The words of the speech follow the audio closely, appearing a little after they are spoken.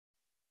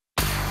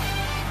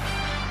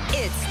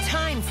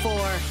time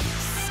for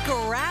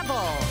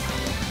Scrabble.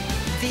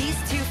 These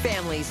two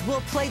families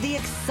will play the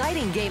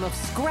exciting game of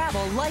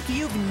Scrabble like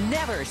you've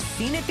never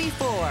seen it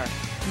before.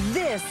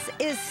 This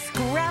is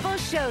Scrabble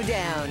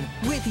Showdown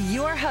with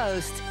your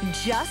host,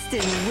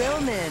 Justin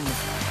Willman.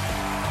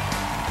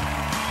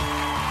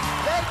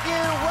 Thank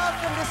you.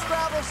 Welcome to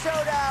Scrabble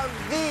Showdown,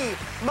 the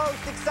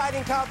most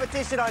exciting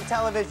competition on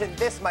television.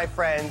 This, my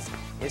friends,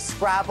 is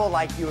Scrabble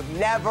like you have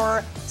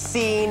never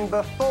seen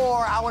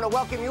before. I want to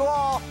welcome you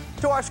all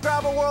to our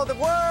Scrabble world of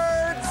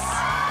words.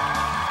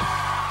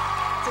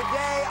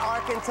 Today,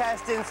 our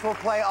contestants will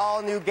play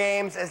all new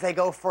games as they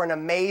go for an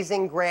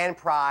amazing grand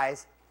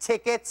prize,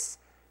 tickets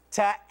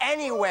to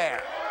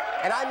anywhere.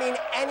 And I mean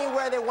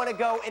anywhere they want to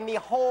go in the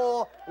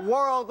whole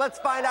world. Let's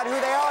find out who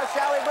they are,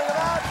 shall we? Bring them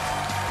out.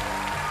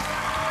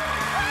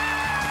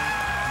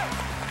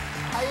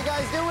 How you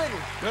guys doing?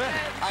 Good.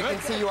 I can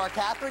see you are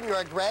Catherine, you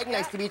are Greg.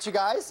 Nice to meet you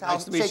guys.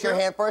 Nice to meet you. Shake your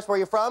hand first. Where are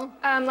you from?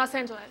 Los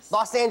Angeles.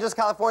 Los Angeles,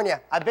 California.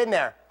 I've been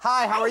there.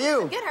 Hi, how are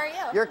you? Good, how are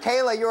you? You're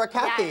Kayla, you're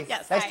Kathy.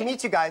 Yes, nice hi. to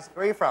meet you guys.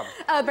 Where are you from?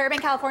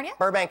 Burbank, California.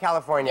 Burbank,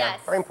 California. Yes.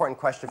 Very important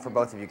question for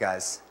both of you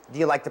guys. Do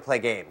you like to play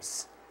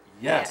games?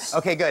 Yes.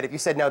 Okay, good. If you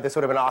said no, this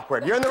would have been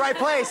awkward. You're in the right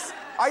place.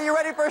 Are you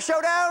ready for a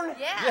showdown?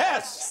 Yeah.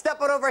 Yes.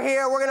 Step on over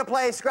here. We're going to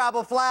play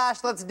Scrabble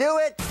Flash. Let's do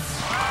it.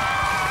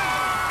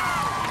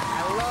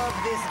 I love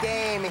this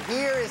game.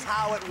 Here is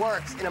how it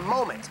works. In a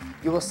moment,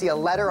 you will see a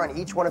letter on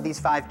each one of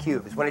these 5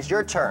 cubes. When it's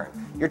your turn,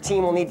 your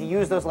team will need to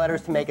use those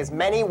letters to make as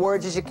many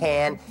words as you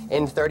can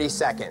in 30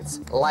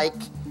 seconds. Like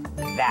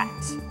that.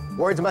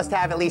 Words must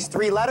have at least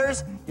 3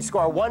 letters. You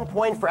score 1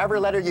 point for every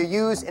letter you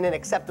use in an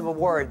acceptable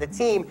word. The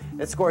team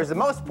that scores the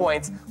most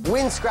points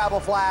wins Scrabble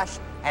Flash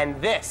and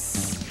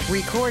this.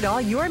 Record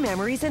all your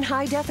memories in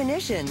high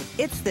definition.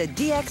 It's the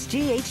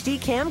DXG HD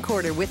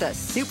camcorder with a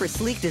super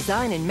sleek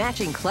design and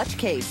matching clutch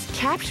case.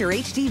 Capture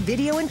HD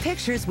video and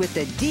pictures with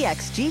the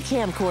DXG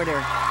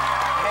camcorder.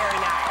 Very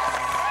nice.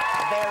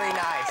 Very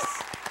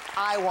nice.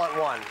 I want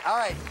one. All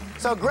right.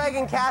 So Greg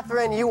and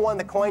Catherine, you won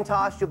the coin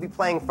toss. You'll be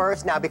playing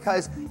first. Now,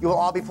 because you will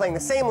all be playing the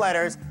same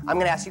letters, I'm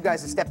going to ask you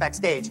guys to step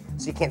backstage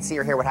so you can't see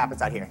or hear what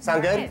happens out here.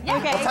 Sound good? Yeah.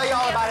 Okay. We'll tell you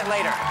all about it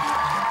later.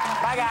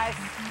 Bye, guys.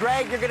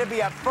 Greg, you're going to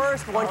be up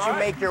first. Once you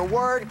make your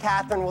word,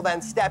 Catherine will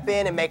then step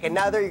in and make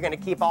another. You're going to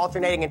keep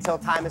alternating until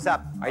time is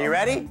up. Are you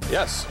ready?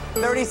 Yes.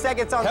 30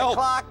 seconds on the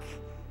clock.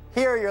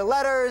 Here are your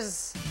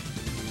letters.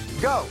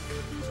 Go.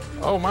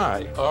 Oh,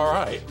 my. All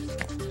right.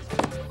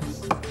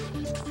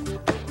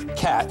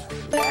 Cat.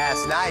 Yes,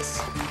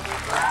 nice.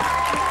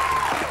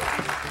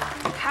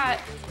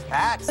 Cat.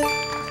 Cat.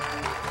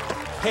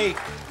 Hate.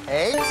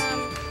 8.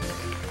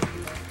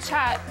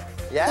 Chat.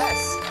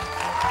 Yes.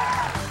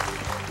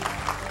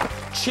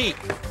 Cheat.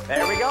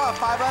 There we go, a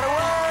 5-letter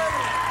word.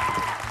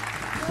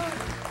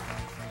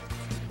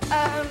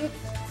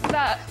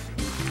 The.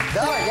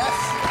 Yes.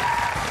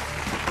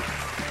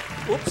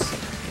 Oops.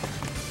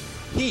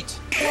 Heat.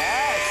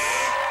 Yes.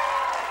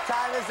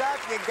 Time is up,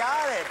 you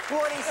got it.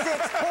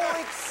 26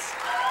 points.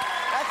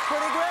 That's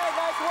pretty great,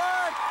 nice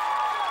work.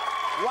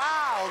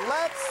 Wow,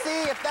 let's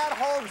see if that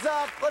holds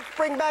up. Let's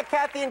bring back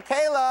Kathy and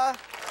Kayla.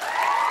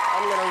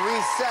 I'm gonna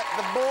reset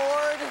the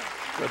board.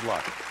 Good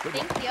luck. Good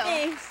luck. Thank you.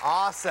 Thanks.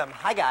 Awesome.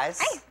 Hi, guys.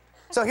 Hi.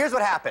 So here's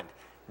what happened.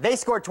 They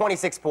scored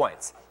 26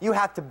 points. You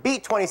have to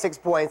beat 26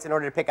 points in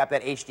order to pick up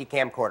that HD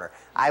camcorder.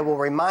 I will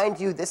remind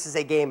you, this is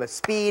a game of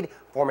speed.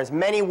 Form as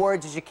many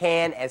words as you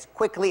can as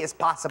quickly as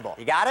possible.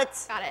 You got it?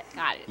 Got it.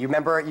 Got it. You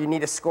remember, you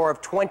need a score of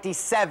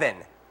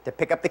 27 to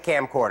pick up the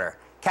camcorder.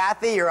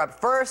 Kathy, you're up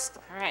first.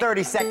 All right.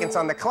 30 seconds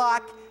on the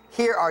clock.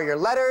 Here are your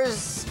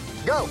letters.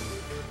 Go.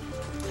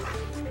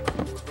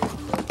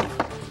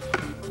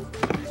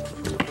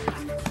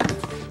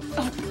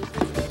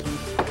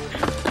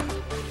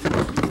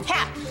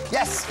 Cat.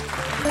 Yes.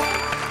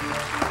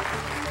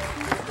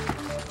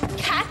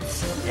 Cat.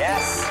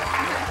 Yes.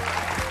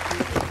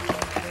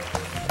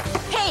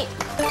 Hate.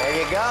 There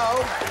you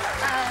go.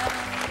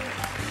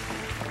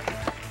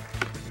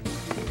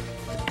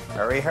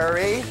 Hurry,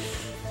 hurry.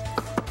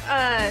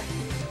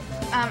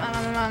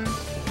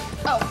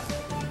 Oh.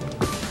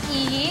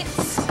 Eat.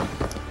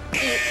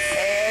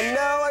 And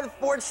no,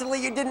 unfortunately,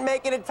 you didn't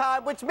make it in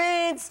time, which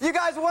means you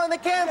guys won the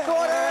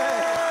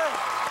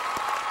camcorder.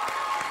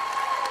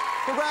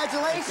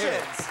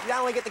 Congratulations. You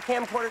not only get the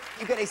camcorder,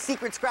 you get a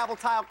secret Scrabble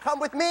tile. Come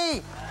with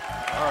me.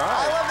 All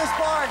right. I love this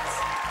part.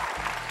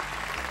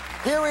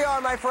 Here we are,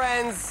 my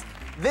friends.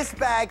 This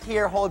bag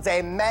here holds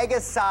a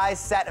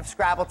mega-sized set of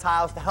Scrabble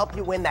tiles to help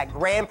you win that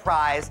grand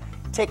prize,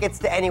 tickets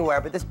to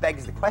anywhere. But this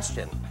begs the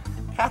question.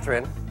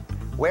 Catherine,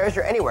 where's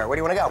your anywhere? Where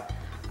do you want to go?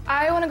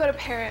 I want to go to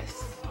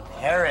Paris.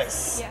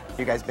 Paris. Yeah.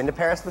 You guys been to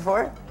Paris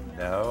before?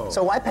 No.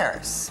 So why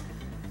Paris?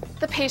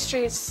 The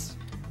pastries.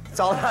 It's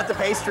all about the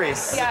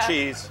pastries. Yeah.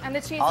 cheese. And the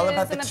cheeses All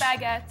about the and the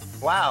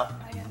baguettes. Wow.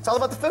 It's all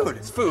about the food.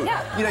 It's food.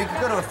 Yeah. You know, you can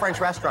go to a French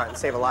restaurant and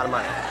save a lot of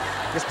money.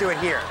 Just do it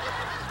here.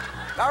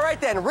 All right,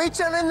 then. Reach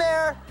on in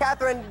there.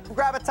 Catherine,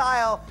 grab a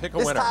tile. Pick a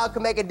this winner. tile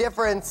can make a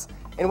difference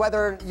in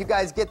whether you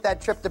guys get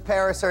that trip to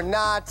Paris or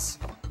not.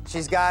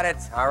 She's got it.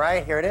 All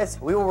right, here it is.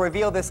 We will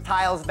reveal this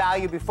tile's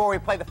value before we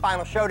play the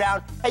final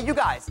showdown. Hey, you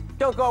guys,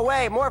 don't go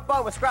away. More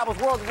fun with Scrabble's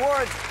World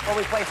Awards when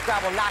we play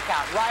Scrabble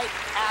Knockout right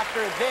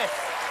after this.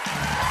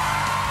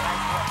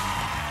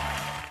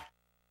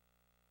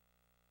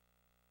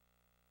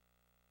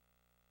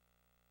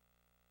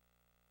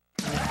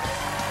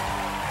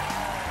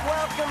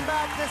 Welcome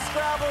back to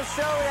Scrabble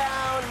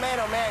Showdown. Man,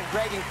 oh man,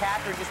 Greg and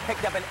Katherine just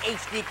picked up an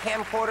HD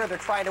camcorder. They're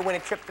trying to win a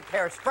trip to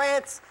Paris,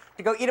 France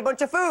to go eat a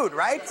bunch of food,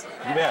 right?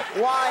 You bet.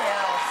 Why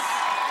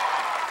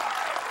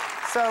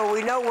else? So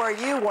we know where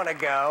you want to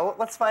go.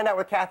 Let's find out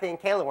where Cathy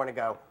and Kayla want to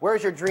go.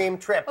 Where's your dream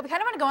trip? Well, we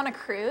kind of want to go on a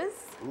cruise.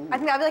 Ooh. I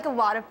think that'd be like a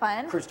lot of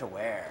fun. Cruise to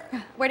where?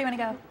 Where do you want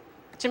to go?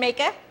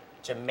 Jamaica.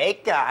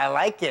 Jamaica, I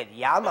like it.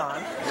 Yeah,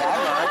 man. Yeah,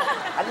 man.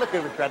 I'd look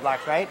good with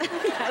dreadlocks, right?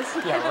 Yes.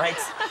 Yeah, right.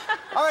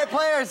 All right,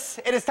 players,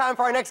 it is time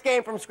for our next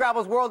game from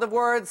Scrabble's World of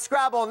Words,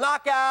 Scrabble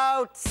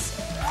Knockout.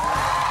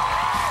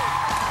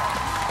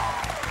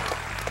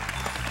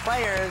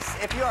 Players,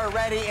 if you are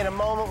ready, in a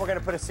moment, we're going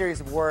to put a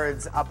series of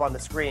words up on the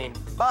screen.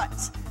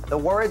 But the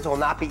words will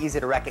not be easy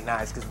to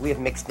recognize because we have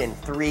mixed in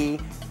 3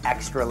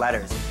 extra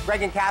letters.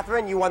 Greg and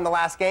Katherine, you won the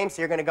last game,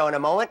 so you're going to go in a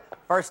moment.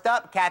 First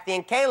up, Cathy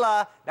and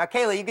Kayla. Now,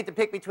 Kayla, you get to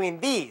pick between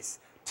these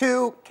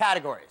 2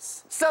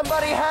 categories.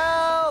 Somebody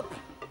help!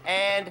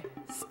 And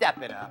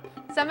step it up.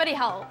 Somebody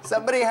help.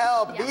 Somebody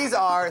help. Yeah. These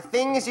are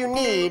things you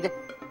need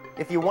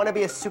if you want to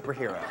be a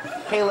superhero.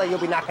 Kayla, you'll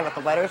be knocking out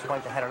the letters. Why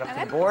don't you head on up to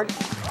the board? There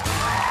she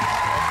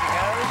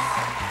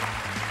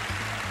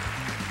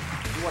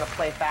goes. You want to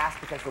play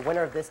fast because the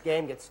winner of this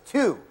game gets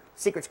 2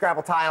 secret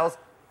Scrabble tiles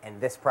and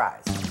this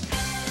prize.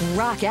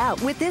 Rock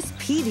out with this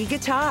Peavey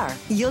guitar.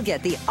 You'll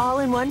get the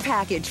all-in-one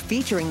package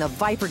featuring the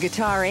Viper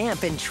guitar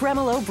amp and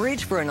tremolo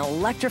bridge for an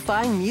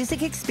electrifying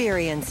music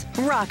experience.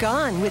 Rock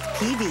on with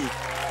Peavey.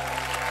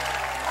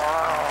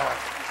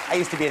 I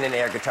used to be in an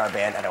air guitar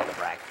band. I don't want to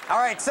brag. All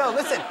right, so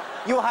listen.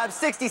 You will have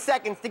 60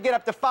 seconds to get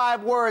up to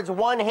 5 words.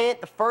 1 hint.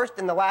 The first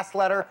and the last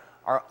letter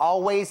are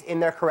always in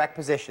their correct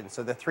position,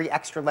 so the 3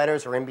 extra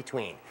letters are in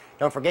between.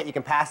 Don't forget, you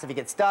can pass if you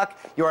get stuck.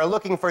 You are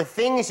looking for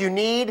things you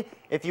need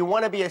if you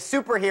want to be a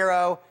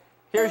superhero.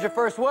 Here's your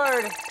first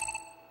word.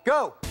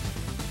 Go.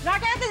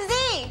 Knock out the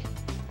Z.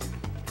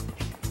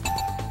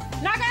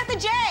 Knock out the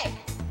J.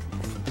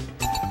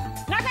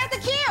 Knock out the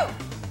Q.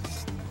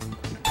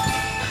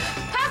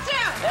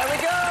 Costume. There we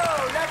go.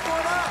 Next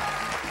one up.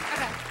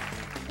 Okay.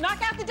 Knock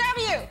out the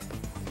W.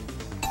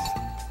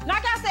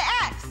 Knock out the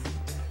X.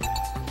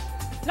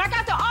 Knock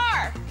out the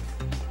R.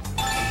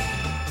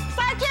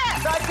 Sidekick.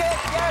 Sidekick,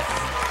 yes.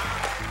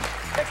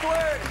 Next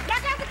word.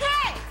 Knock out the K.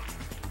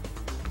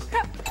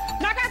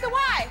 Knock out the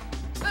Y.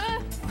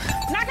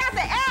 Knock out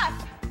the F.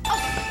 Oh.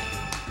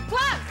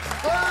 Plus.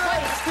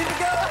 Plus. Keep it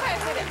going. Okay,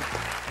 wait.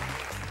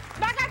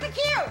 Knock out the Q.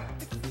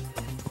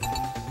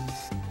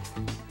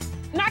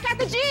 Knock out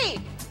the G.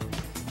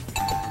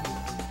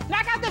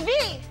 Knock out the V.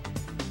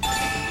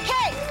 K.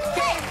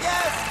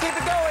 Yes, keep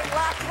it going.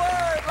 Last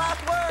word,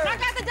 last word.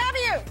 Knock out the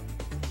W.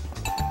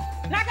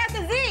 Knock out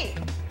the Z.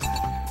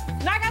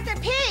 Knock out the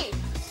P.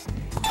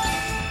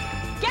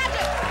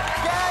 Gadget.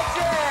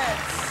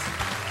 Gadgets.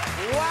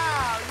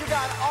 Wow, you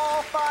got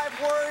all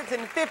 5 words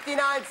in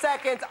 59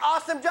 seconds.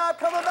 Awesome job.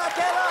 Come on back,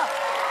 Kayla.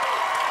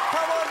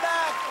 Come on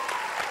back.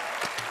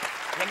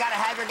 You gotta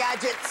have your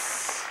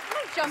gadgets. I'm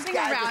like jumping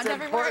Gadgets around are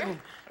everywhere.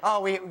 important. Oh,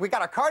 we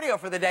got our cardio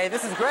for the day.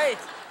 This is great.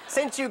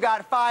 Since you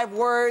got 5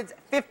 words,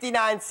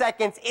 59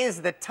 seconds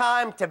is the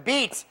time to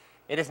beat.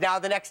 It is now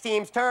the next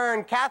team's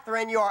turn.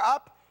 Katherine, you are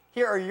up.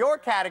 Here are your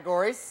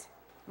categories.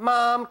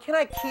 Mom, can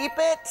I keep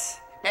it?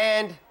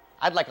 And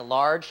I'd like a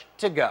large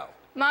to go.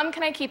 Mom,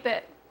 can I keep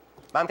it?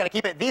 Mom, can I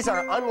keep it? These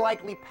are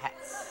unlikely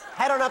pets.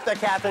 Head on up there,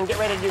 Katherine. Get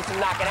ready to do some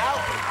knocking out.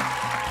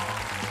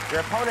 Your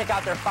opponent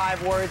got their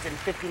 5 words in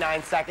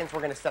 59 seconds. We're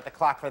going to set the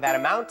clock for that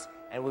amount,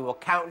 and we will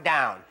count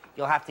down.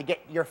 You'll have to get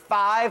your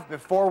 5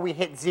 before we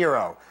hit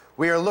 0.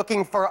 We are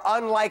looking for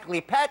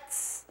unlikely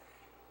pets.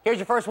 Here's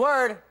your first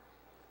word.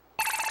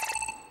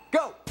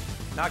 Go.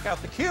 Knock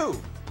out the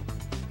Q.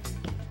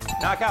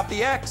 Knock out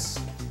the X.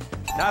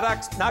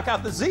 Knock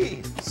out the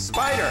Z.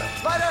 Spider.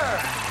 Spider.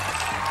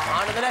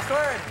 On to the next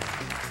word.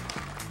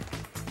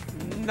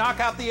 Knock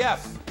out the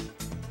F.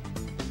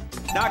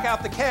 Knock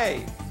out the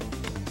K.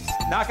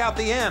 Knock out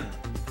the N.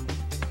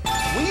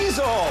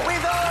 Weasel.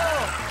 Weasel.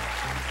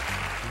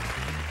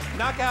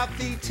 Knock out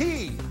the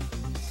T.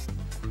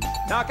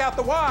 Knock out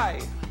the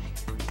Y.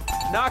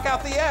 Knock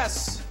out the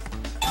S.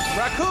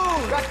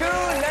 Raccoon.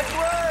 Raccoon. Next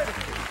word.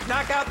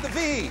 Knock out the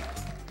V.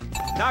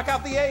 Knock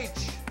out the H.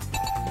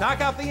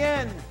 Knock out the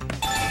N.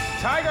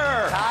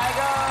 Tiger.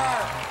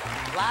 Tiger.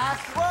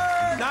 Last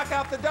word. Knock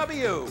out the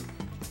W.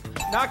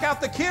 Knock out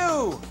the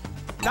Q.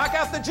 Knock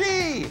out the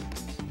G.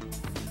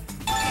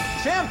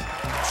 Chimp.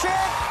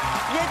 Chimp.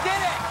 You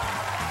did it.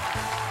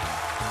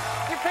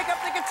 You pick up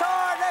the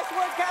guitar. Next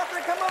word,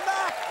 Katherine. Come on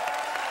back.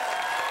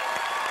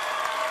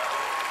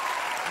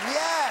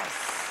 Yes.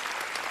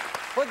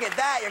 Look at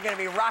that. You're going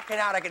to be rocking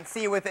out. I can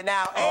see you with it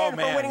now. And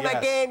for winning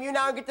that game, you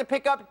now get to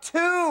pick up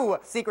 2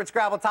 secret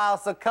Scrabble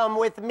tiles. So come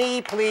with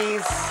me,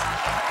 please.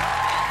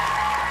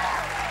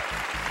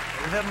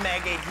 the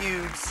mega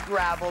huge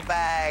Scrabble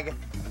bag.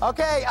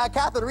 Okay,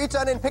 Catherine, reach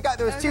on in, pick out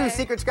those two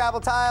secret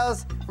Scrabble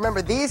tiles.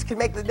 Remember, these could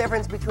make the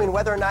difference between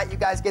whether or not you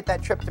guys get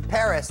that trip to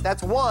Paris.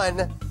 That's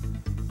one.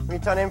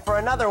 Reach on in for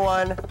another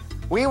one.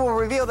 We will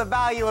reveal the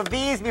value of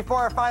these before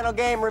our final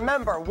game.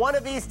 Remember, one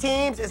of these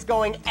teams is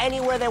going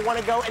anywhere they want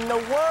to go in the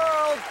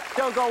world.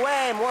 Don't go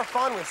away. More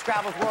fun with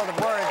Scrabble's World of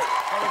Words.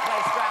 And we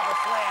play Scrabble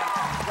Slam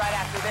right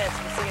after this.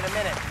 We'll see you in a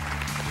minute.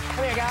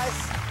 Come here,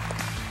 guys.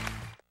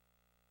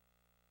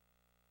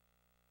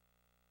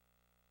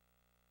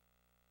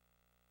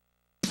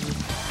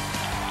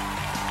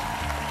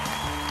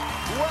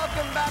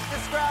 Welcome back to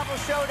Scrabble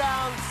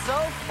Showdown. So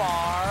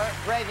far,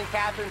 Greg and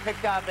Catherine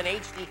picked up an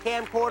HD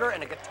camcorder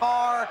and a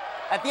guitar.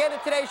 At the end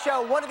of today's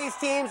show, one of these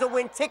teams will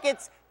win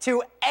tickets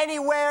to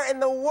anywhere in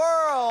the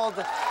world.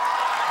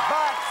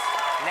 But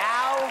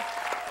now,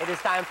 it is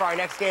time for our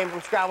next game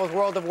from Scrabble's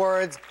World of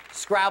Words,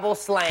 Scrabble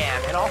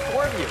Slam. And all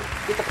four of you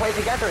get to play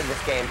together in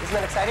this game. Isn't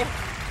that exciting?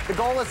 The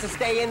goal is to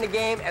stay in the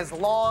game as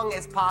long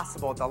as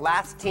possible. The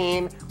last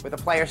team with a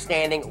player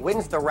standing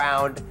wins the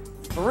round.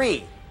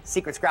 3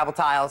 secret Scrabble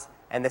tiles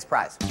and this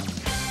prize.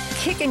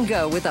 Kick and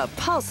go with a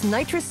Pulse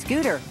Nitrous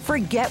scooter.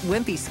 Forget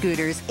wimpy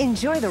scooters.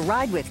 Enjoy the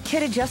ride with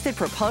kit-adjusted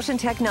propulsion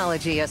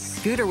technology. A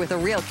scooter with a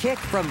real kick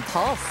from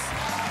Pulse.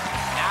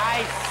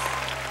 Nice.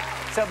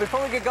 So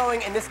before we get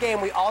going in this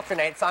game, we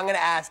alternate. So I'm going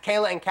to ask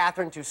Kayla and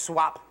Catherine to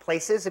swap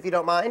places, if you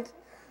don't mind.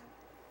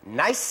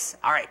 Nice.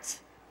 All right.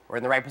 We're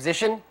in the right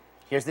position.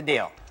 Here's the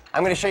deal.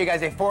 I'm going to show you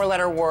guys a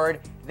 4-letter word,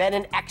 then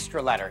an extra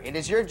letter. It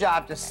is your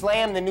job to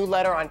slam the new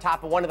letter on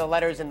top of one of the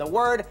letters in the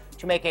word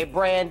to make a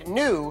brand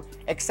new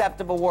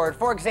acceptable word.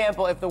 For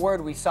example, if the word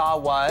we saw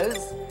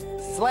was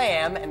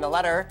slam and the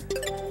letter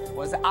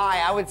was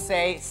I would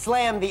say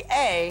slam the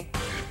A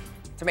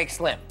to make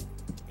slim.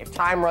 If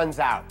time runs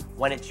out,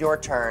 when it's your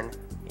turn,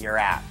 you're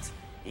out.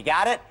 You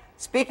got it?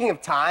 Speaking of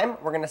time,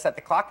 we're going to set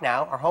the clock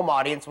now. Our home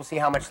audience will see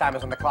how much time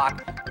is on the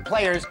clock. The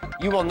players,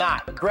 you will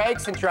not. Greg,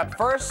 since you're up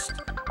first,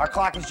 our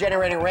clock is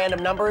generating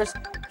random numbers.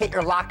 Hit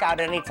your lockout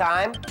at any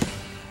time,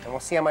 and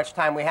we'll see how much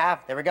time we have.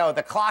 There we go.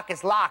 The clock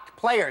is locked.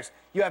 Players,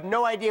 you have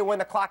no idea when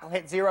the clock will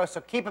hit 0, so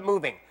keep it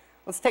moving.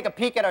 Let's take a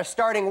peek at our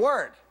starting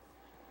word.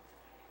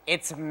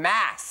 It's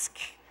mask.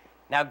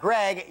 Now,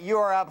 Greg, you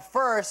are up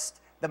first.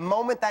 The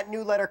moment that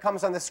new letter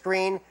comes on the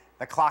screen,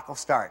 the clock will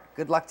start.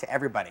 Good luck to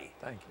everybody.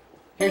 Thank you.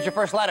 Here's your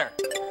first letter.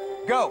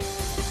 Go.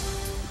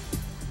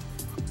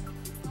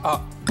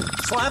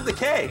 Slam the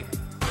K.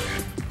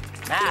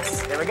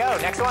 Mask. There we go.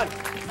 Next one.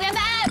 Slam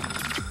the F.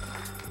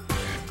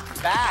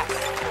 Back.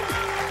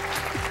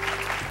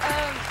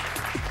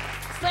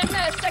 Slam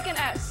the second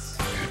S.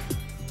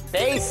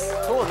 Base.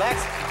 Cool.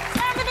 Next.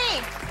 Slam the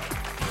B.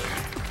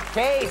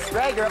 Case.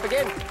 Greg, you're up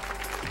again.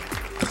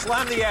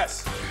 Slam the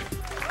S.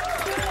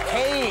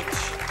 Cage.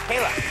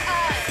 Kayla.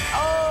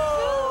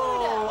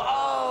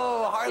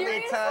 Hardly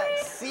a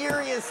touch.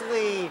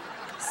 Seriously.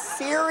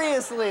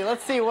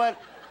 Let's see what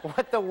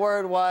the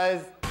word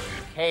was.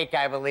 Cake,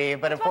 I believe,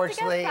 but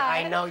unfortunately,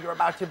 I know you're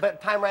about to, but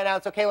time ran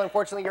out, so Kayla,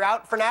 unfortunately, you're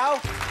out for now.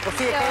 We'll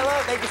see you,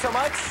 Kayla. Thank you so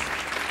much.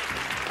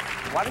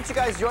 Why don't you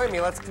guys join me?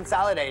 Let's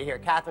consolidate here.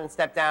 Catherine,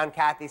 step down.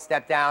 Cathy,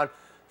 step down.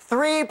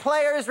 3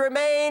 players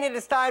remain. It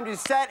is time to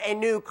set a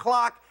new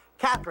clock.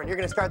 Catherine, you're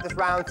going to start this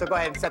round, so go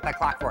ahead and set that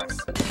clock for us.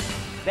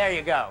 There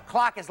you go.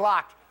 Clock is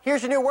locked.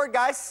 Here's your new word,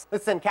 guys.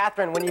 Listen,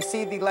 Catherine, when you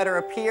see the letter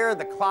appear,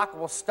 the clock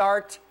will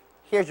start.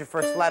 Here's your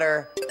first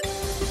letter.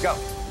 Go.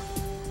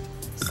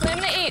 Slam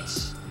the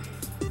H.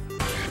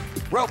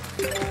 Rope.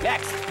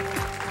 Next.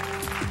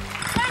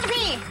 Slam the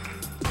P.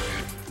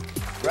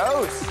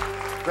 Rose.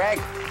 Greg.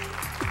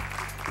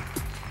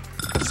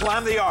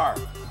 Slam the R.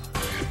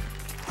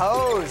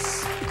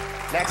 Hose.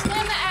 Next.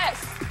 Slam the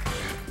S.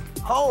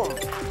 Home.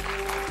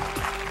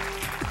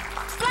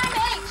 Slam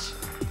the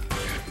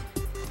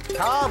H.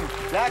 Come.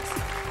 Next.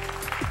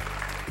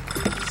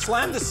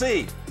 Slam the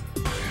C.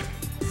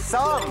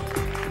 Some.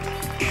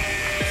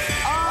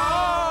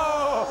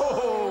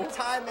 Oh!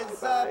 Time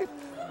is up.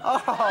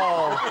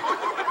 Oh.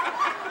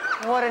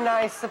 What a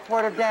nice,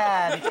 supportive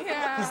dad.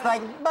 Yeah. He's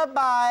like,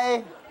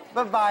 bye-bye.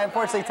 Bye-bye.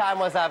 Unfortunately, time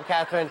was up,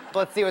 Catherine.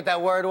 Let's see what that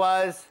word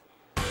was.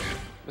 It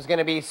was going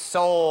to be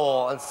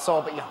soul. It's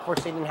soul, but you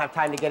unfortunately didn't have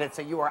time to get it,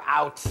 so you are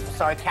out.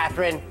 Sorry,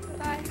 Catherine.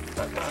 Bye.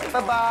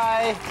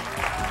 Bye-bye.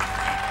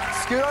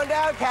 Scoot on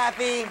down,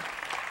 Cathy.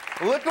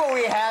 Look what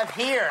we have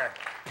here.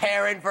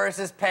 Parent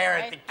versus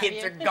parent. The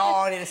kids are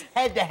gone. It is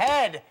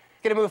head-to-head.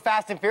 Gonna move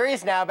fast and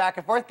furious now, back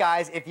and forth,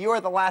 guys. If you are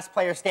the last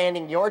player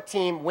standing, your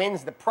team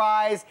wins the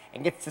prize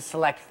and gets to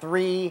select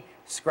 3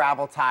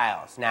 Scrabble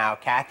tiles. Now,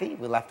 Cathy,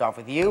 we left off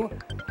with you.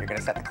 You're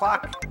gonna set the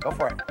clock. Go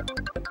for it.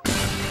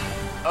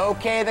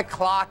 Okay, the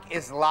clock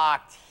is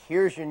locked.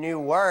 Here's your new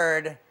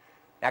word.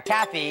 Now,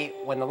 Cathy,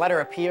 when the letter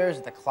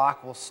appears, the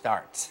clock will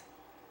start.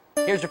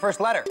 Here's your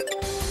first letter.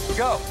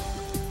 Go.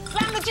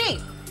 Slam the G.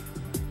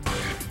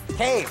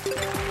 Cave.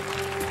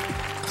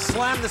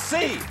 Slam the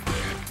C.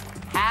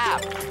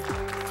 Have.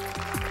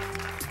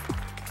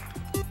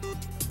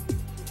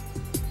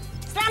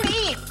 Slam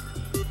the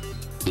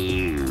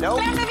E. Nope.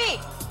 Slam the V.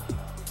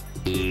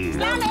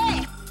 Slam the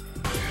A.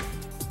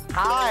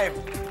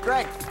 Hive.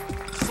 Greg.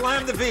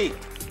 Slam the V.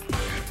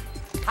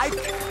 Hype.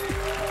 Slam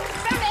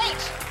the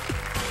H.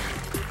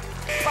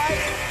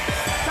 Fight.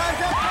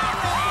 Time's up.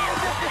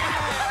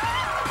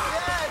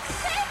 Yes.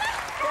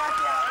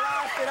 Kathy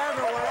outlasted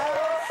everyone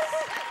else.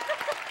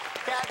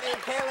 Kathy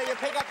and Kayla, you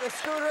pick up the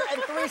scooter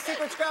and 3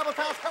 secret Scrabble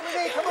tiles. Come with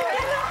me. Come on.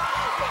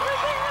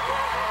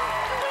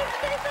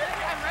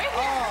 I'm right here.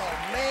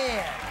 Oh,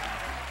 man.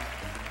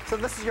 So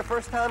this is your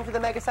first time to the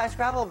Mega Size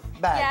Scrabble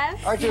bag?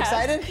 Yes. Aren't you Yes.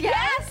 excited?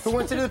 Yes. Who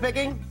wants to do the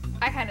picking?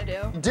 I kind of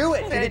do. Do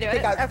it. You Should I get to do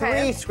pick it? out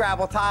Okay. 3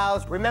 Scrabble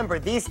tiles. Remember,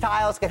 these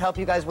tiles can help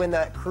you guys win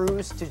the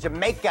cruise to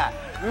Jamaica.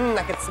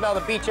 I can smell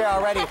the beach air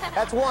already.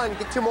 That's 1.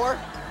 Get 2 more.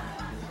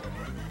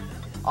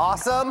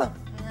 Awesome.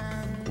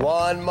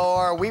 1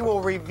 more. We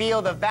will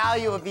reveal the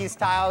value of these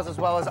tiles as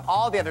well as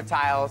all the other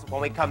tiles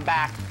when we come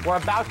back. We're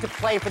about to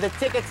play for the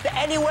tickets to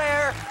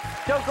anywhere.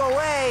 Don't go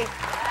away.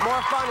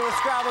 More fun with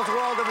Scrabble's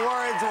World of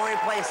Words when we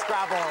play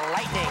Scrabble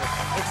Lightning.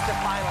 It's the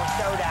final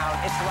showdown.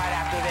 It's right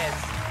after this.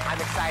 I'm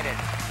excited.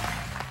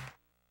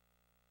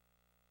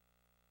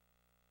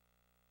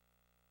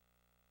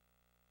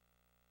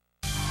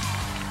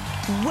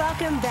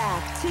 Welcome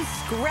back to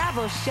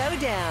Scrabble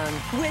Showdown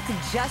with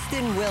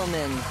Justin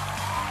Willman.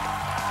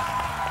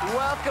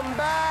 Welcome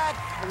back.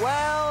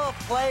 Well,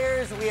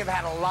 players, we have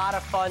had a lot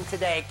of fun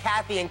today.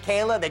 Kathy and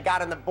Kayla, they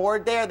got on the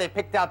board there. They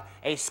picked up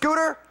a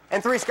scooter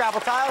and 3 Scrabble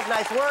tiles.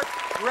 Nice work.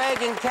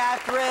 Greg and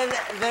Catherine,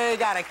 they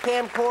got a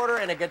camcorder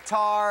and a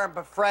guitar.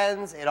 But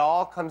friends, it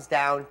all comes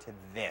down to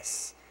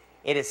this.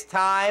 It is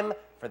time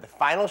for the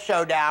final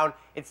showdown.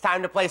 It's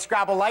time to play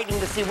Scrabble Lightning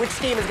to see which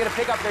team is going to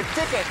pick up their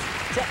tickets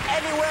to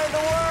anywhere in the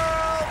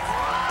world.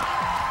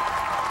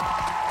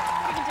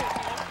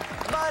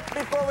 But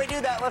before we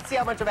do that, let's see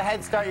how much of a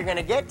head start you're going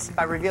to get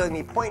by revealing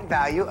the point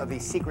value of the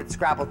secret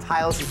Scrabble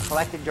tiles you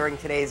collected during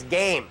today's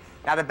game.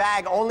 Now, the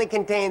bag only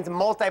contains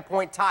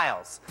multi-point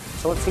tiles.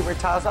 So let's see where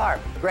tiles are.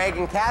 Greg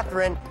and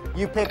Catherine,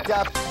 you picked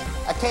up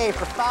a K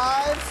for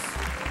 5,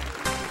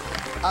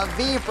 a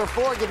V for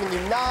 4, giving you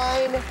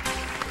 9,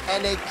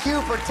 and a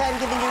Q for 10,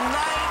 giving you 19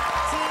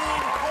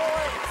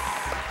 points.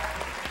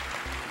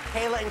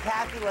 Kayla and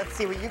Kathy, let's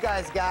see what you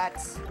guys got.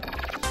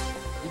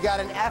 You got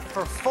an F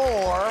for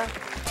 4,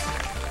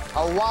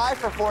 a Y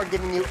for 4,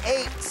 giving you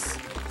 8,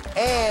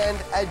 and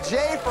a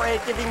J for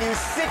 8, giving you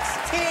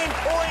 16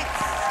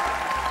 points.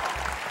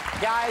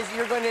 Guys,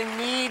 you're going to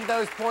need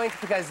those points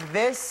because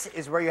this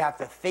is where you have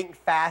to think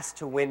fast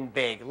to win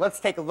big. Let's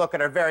take a look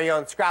at our very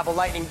own Scrabble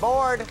Lightning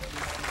board.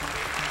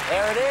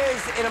 There it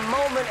is. In a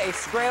moment, a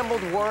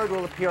scrambled word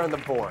will appear on the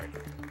board.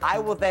 I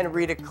will then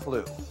read a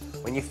clue.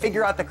 When you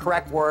figure out the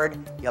correct word,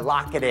 you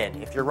lock it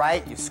in. If you're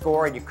right, you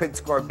score, and you could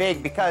score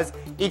big because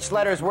each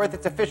letter is worth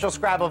its official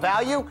Scrabble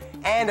value.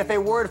 And if a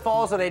word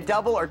falls on a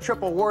double or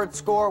triple word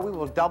score, we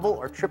will double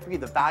or triple you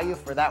the value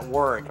for that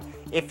word.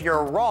 If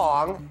you're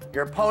wrong,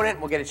 your opponent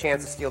will get a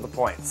chance to steal the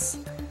points.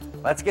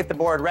 Let's get the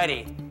board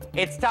ready.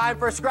 It's time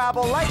for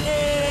Scrabble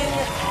Lightning!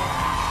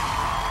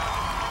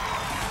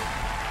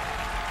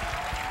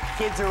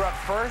 Kids are up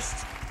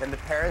first, then the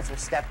parents will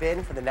step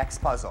in for the next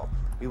puzzle.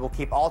 We will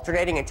keep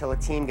alternating until a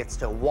team gets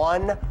to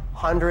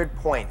 100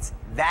 points.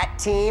 That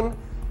team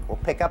will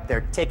pick up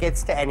their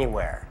tickets to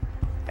anywhere.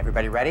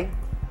 Everybody ready?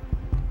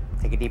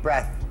 Take a deep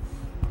breath.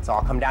 It's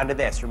all come down to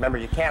this. Remember,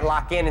 you can't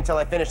lock in until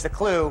I finish the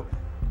clue.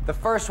 The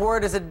first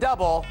word is a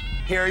double.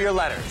 Here are your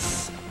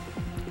letters.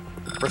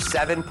 For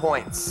 7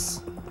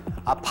 points.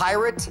 A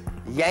Pirate,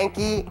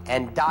 Yankee,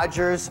 and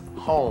Dodgers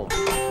home.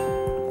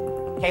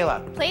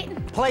 Kayla. Plate?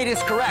 Plate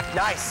is correct.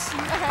 Nice.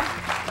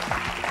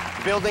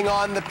 Building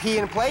on the P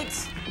in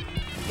plates,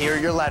 here are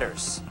your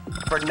letters.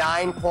 For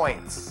 9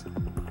 points,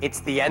 it's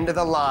the end of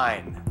the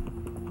line.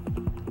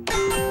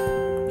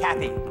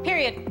 Kathy.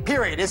 Period.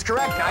 Period is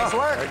correct. Nice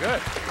work. Very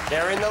good.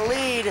 They're in the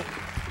lead.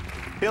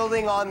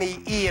 Building on the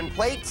E in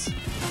plates,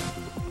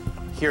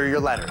 here are your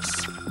letters.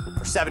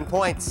 For 7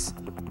 points,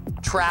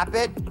 trap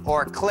it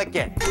or click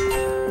it.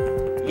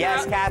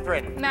 Yes,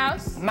 Catherine.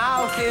 Mouse?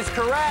 Mouse is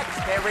correct.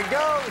 There we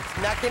go. It's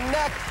neck and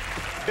neck.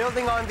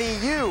 Building on the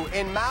U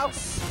in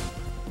mouse,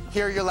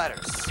 here are your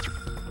letters.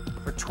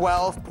 For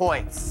 12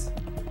 points.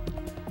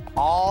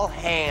 All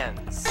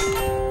hands.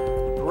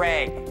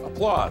 Greg.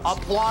 Applause.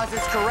 Applause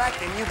is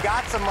correct, and you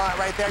got some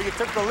right there. You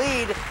took the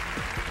lead.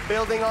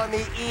 Building on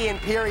the E in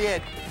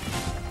period.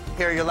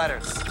 Here are your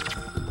letters.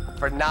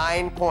 For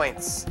 9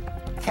 points.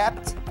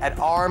 Kept at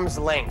arm's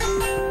length.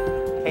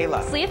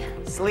 Kayla. Sleeve?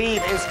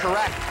 Sleeve is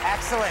correct.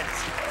 Excellent.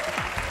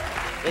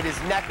 It is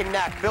neck and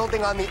neck.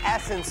 Building on the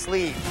S in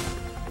sleeve.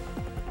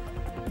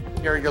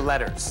 Here are your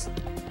letters.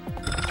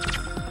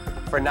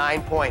 For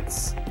 9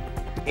 points.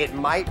 It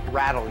might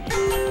rattle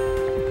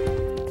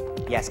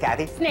you. Yes,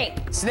 Kathy? Snake.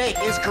 Snake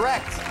is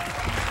correct.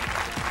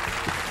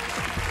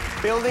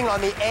 Building on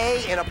the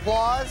A in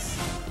applause.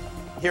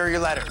 Here are your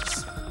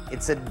letters.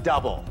 It's a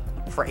double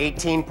for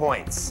 18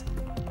 points.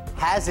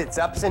 Has its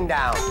ups and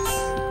downs.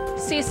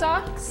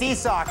 Seesaw?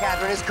 Seesaw,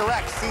 Catherine, is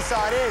correct.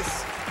 Seesaw it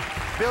is.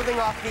 Building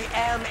off the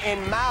M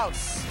in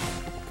mouse.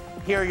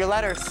 Here are your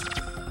letters.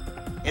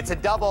 It's a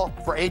double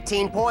for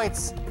 18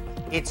 points.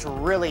 It's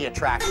really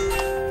attractive.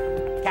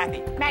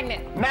 Kathy.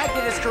 Magnet.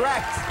 Magnet is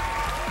correct.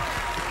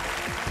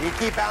 You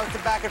keep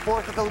bouncing back and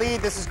forth with the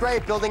lead. This is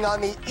great. Building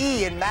on the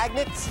E in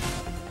magnets.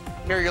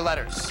 Here are your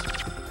letters.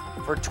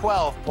 For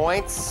 12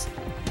 points,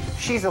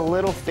 she's a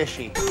little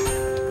fishy.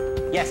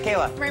 Yes,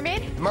 Kayla.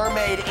 Mermaid?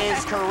 Mermaid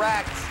is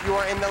correct. You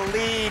are in the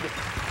lead.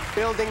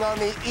 Building on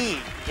the E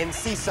in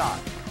seesaw.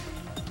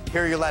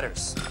 Here are your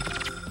letters.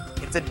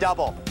 It's a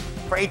double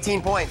for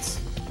 18 points.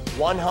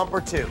 One hump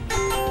or two.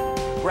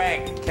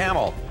 Greg.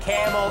 Camel.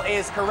 Camel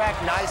is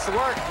correct. Nice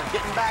work. You're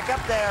getting back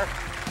up there.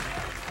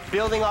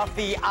 Building off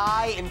the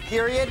I in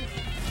period.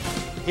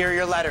 Here are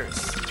your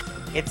letters.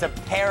 It's a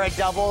pair of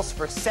doubles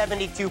for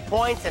 72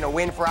 points and a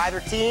win for either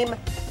team.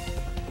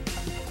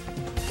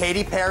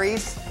 Katy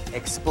Perry's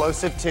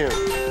Explosive Tune.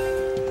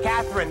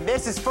 Katherine,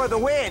 this is for the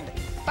win.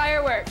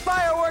 Firework.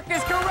 Firework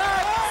is correct.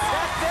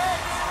 That's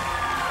it.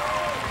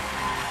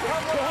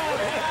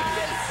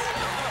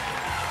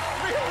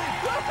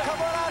 Come on,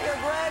 come on out here,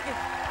 Greg.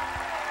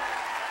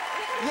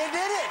 You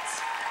did it.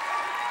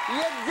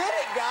 You did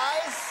it,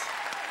 guys.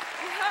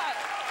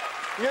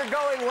 You're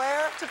going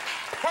where? To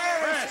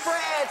Paris,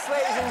 France,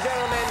 ladies and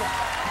gentlemen.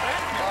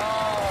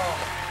 Oh,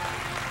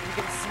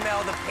 you can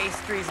smell the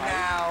pastries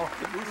now.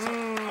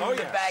 Oh,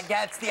 the yes.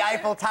 baguettes, the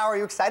Eiffel Tower. Are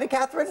you excited,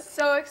 Katherine?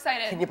 So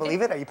excited. Can you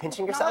believe it? Are you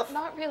pinching yourself?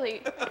 Not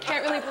really.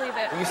 Can't really believe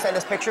it. Will you send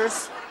us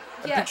pictures?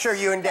 A Yes. picture of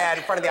you and Dad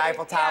in front of the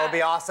Eiffel Tower would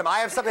be awesome. I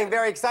have something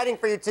very exciting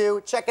for you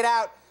two. Check it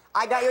out.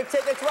 I got your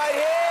tickets right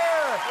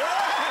here.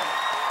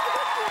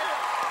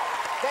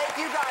 Thank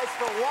you guys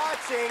for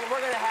watching. We're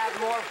going to have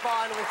more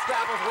fun with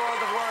Scrabble's World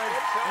of Words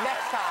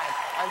next time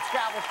on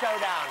Scrabble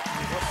Showdown.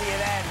 We'll see you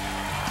then.